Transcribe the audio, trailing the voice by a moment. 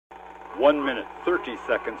1 minute, 30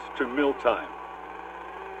 seconds to mill time.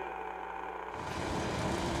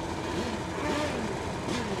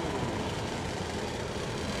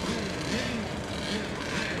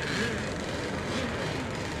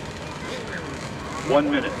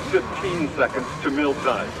 One minute, 15 seconds to mill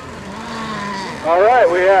time. All right,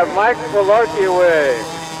 we have Mike Malarkey away.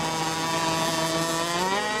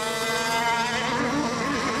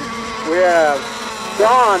 We have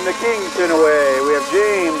Don the Kington away. We have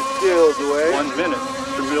James Stills away. 1 minute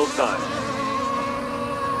to mill time.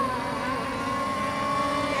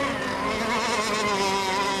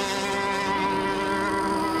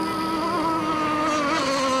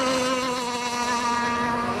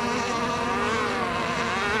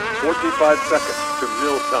 "45 seconds to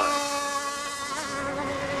mill time.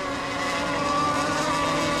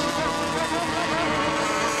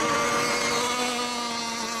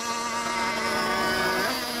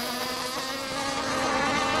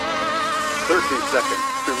 Seconds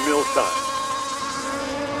to mill time.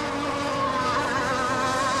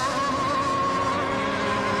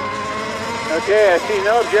 Okay, I see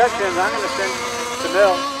no objections. I'm going to send to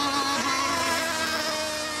mill.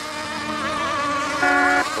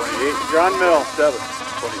 28, you're on mill. 7,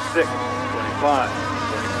 26, 25,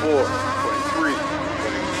 24, 23,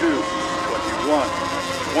 22, 21,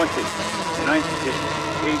 20,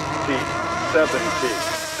 19, 18, 17,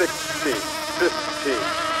 16, 15,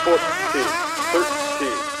 14, 13,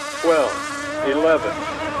 12, 11,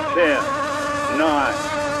 10, 9,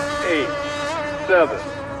 8, 7,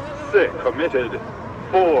 6, committed,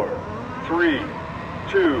 4, 3,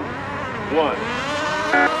 2, 1.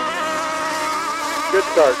 Good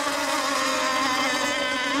start.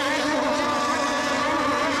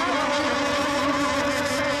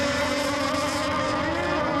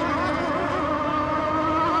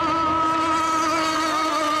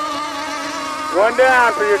 One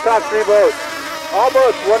down for your top 3 boats. All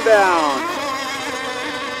boats, one down.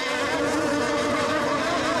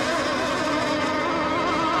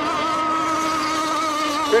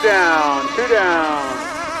 Two down, 2 down.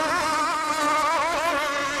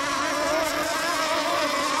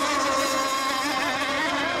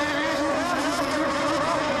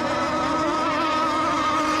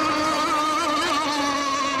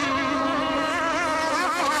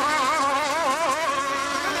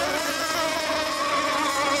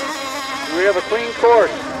 We have a clean course.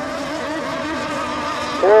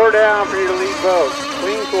 4 down for you to lead boat.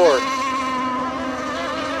 Clean course.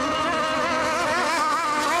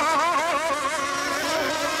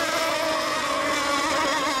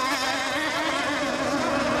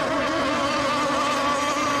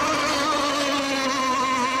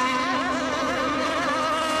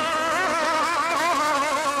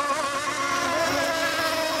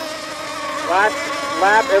 Last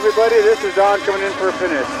lap, everybody. This is Don coming in for a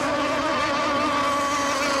finish.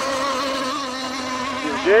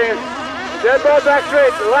 James, dead boat back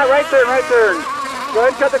straight, right turn, right turn. Go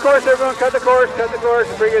ahead and cut the course, everyone, cut the course,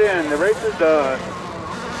 and bring it in. The race is done.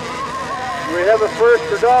 We have a first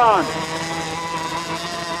for Don.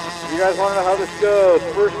 You guys want to know how this goes?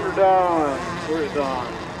 First for Don. Where's Don?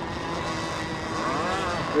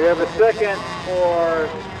 We have a second for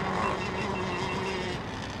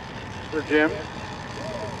Jim.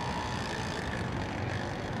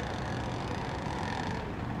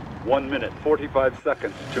 One minute, 45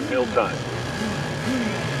 seconds to mill time.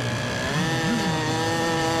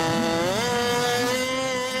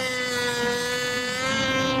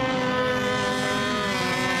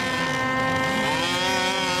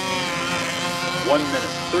 One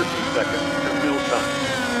minute, 30 seconds to mill time.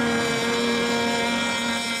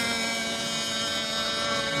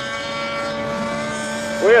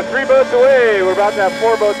 We have 3 boats away. We're about to have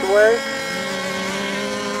 4 boats away.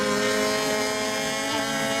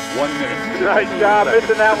 1 minute. Nice job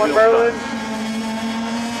missing that one, Merlin.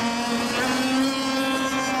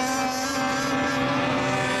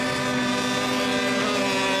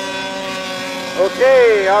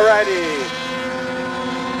 Okay, alrighty.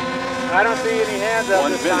 I don't see any hands up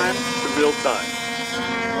this time. 1 minute to mill time.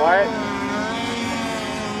 Quiet.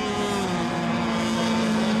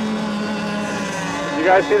 You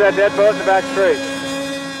guys see that dead boat in the back straight?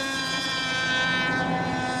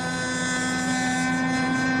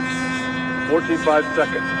 "45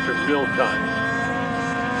 seconds to mill time.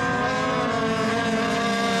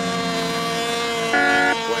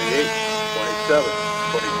 28, 27,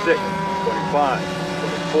 26, 25,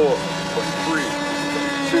 24, 23,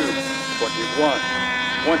 22, 21,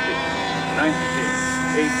 20, 19,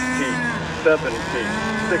 18, 17,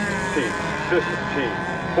 16, 15,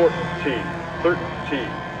 14,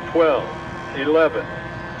 13, 12, 11,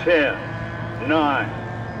 10, 9,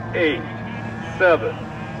 8, 7,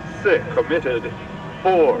 6, committed,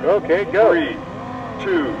 4, Okay, go. 3,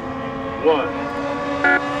 2, 1.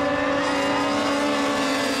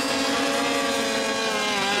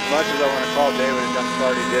 As much as I want to call David and just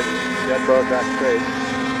already did it. Dead boat back straight.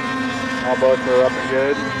 All boats are up and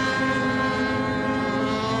good.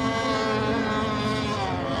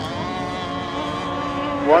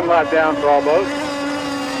 One lap down for all boats.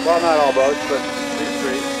 Well, not all boats, but these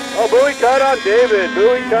three. Oh, buoy cut on David.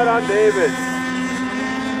 Buoy cut on David.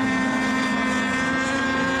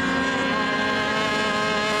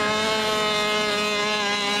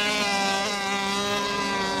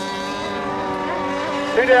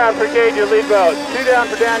 Two down for Cade, your lead boat. Two down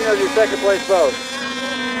for Daniel, your second place boat.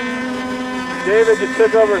 David just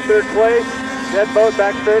took over third place. Dead boat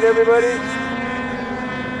back straight, everybody.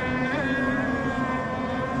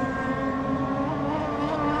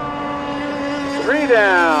 Three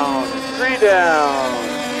down.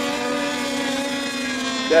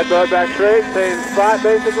 Dead boat back straight, same spot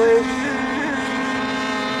basically.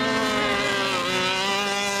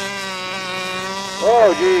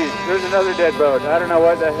 Oh geez, there's another dead boat. I don't know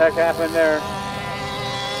what the heck happened there.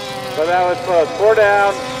 But that was close. Four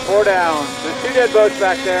down. There's two dead boats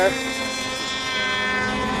back there.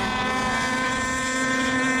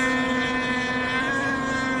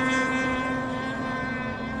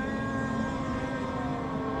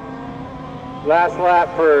 Last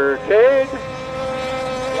lap for Cade.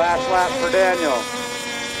 Last lap for Daniel.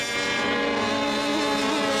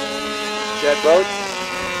 Dead boats.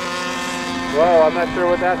 Whoa, I'm not sure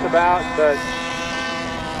what that's about, but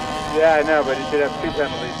yeah, I know, but he should have two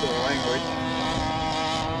penalties for the language.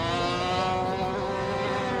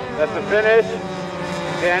 That's the finish.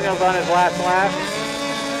 Daniel's on his last lap.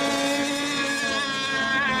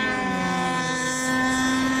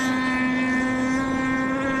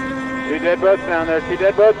 Two dead boats down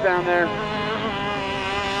there.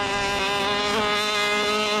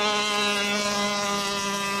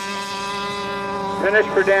 Finish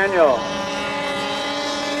for Daniel.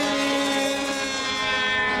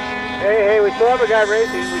 Hey, we still have a guy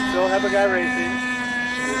racing.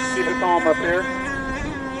 Just keep it calm up here.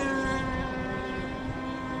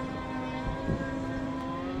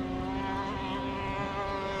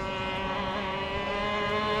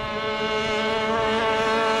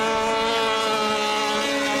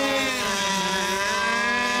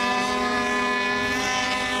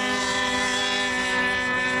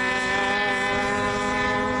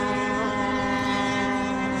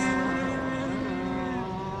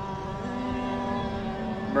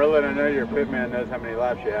 Merlin, I know your pit man knows how many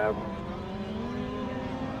laps you have,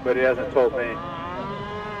 but he hasn't told me.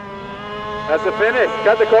 That's the finish.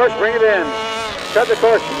 Cut the course, bring it in. Cut the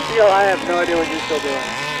course. You know, I have no idea what you're still doing.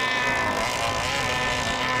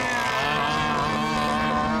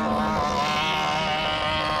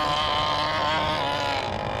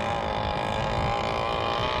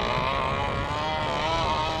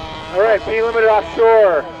 All right, P limited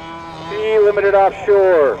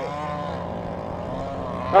offshore.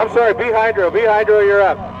 I'm sorry, B Hydro, you're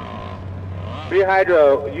up. B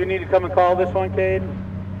Hydro, you need to come and call this one, Cade?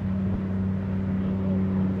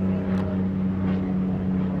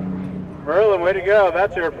 Merlin, way to go.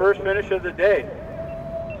 That's your first finish of the day.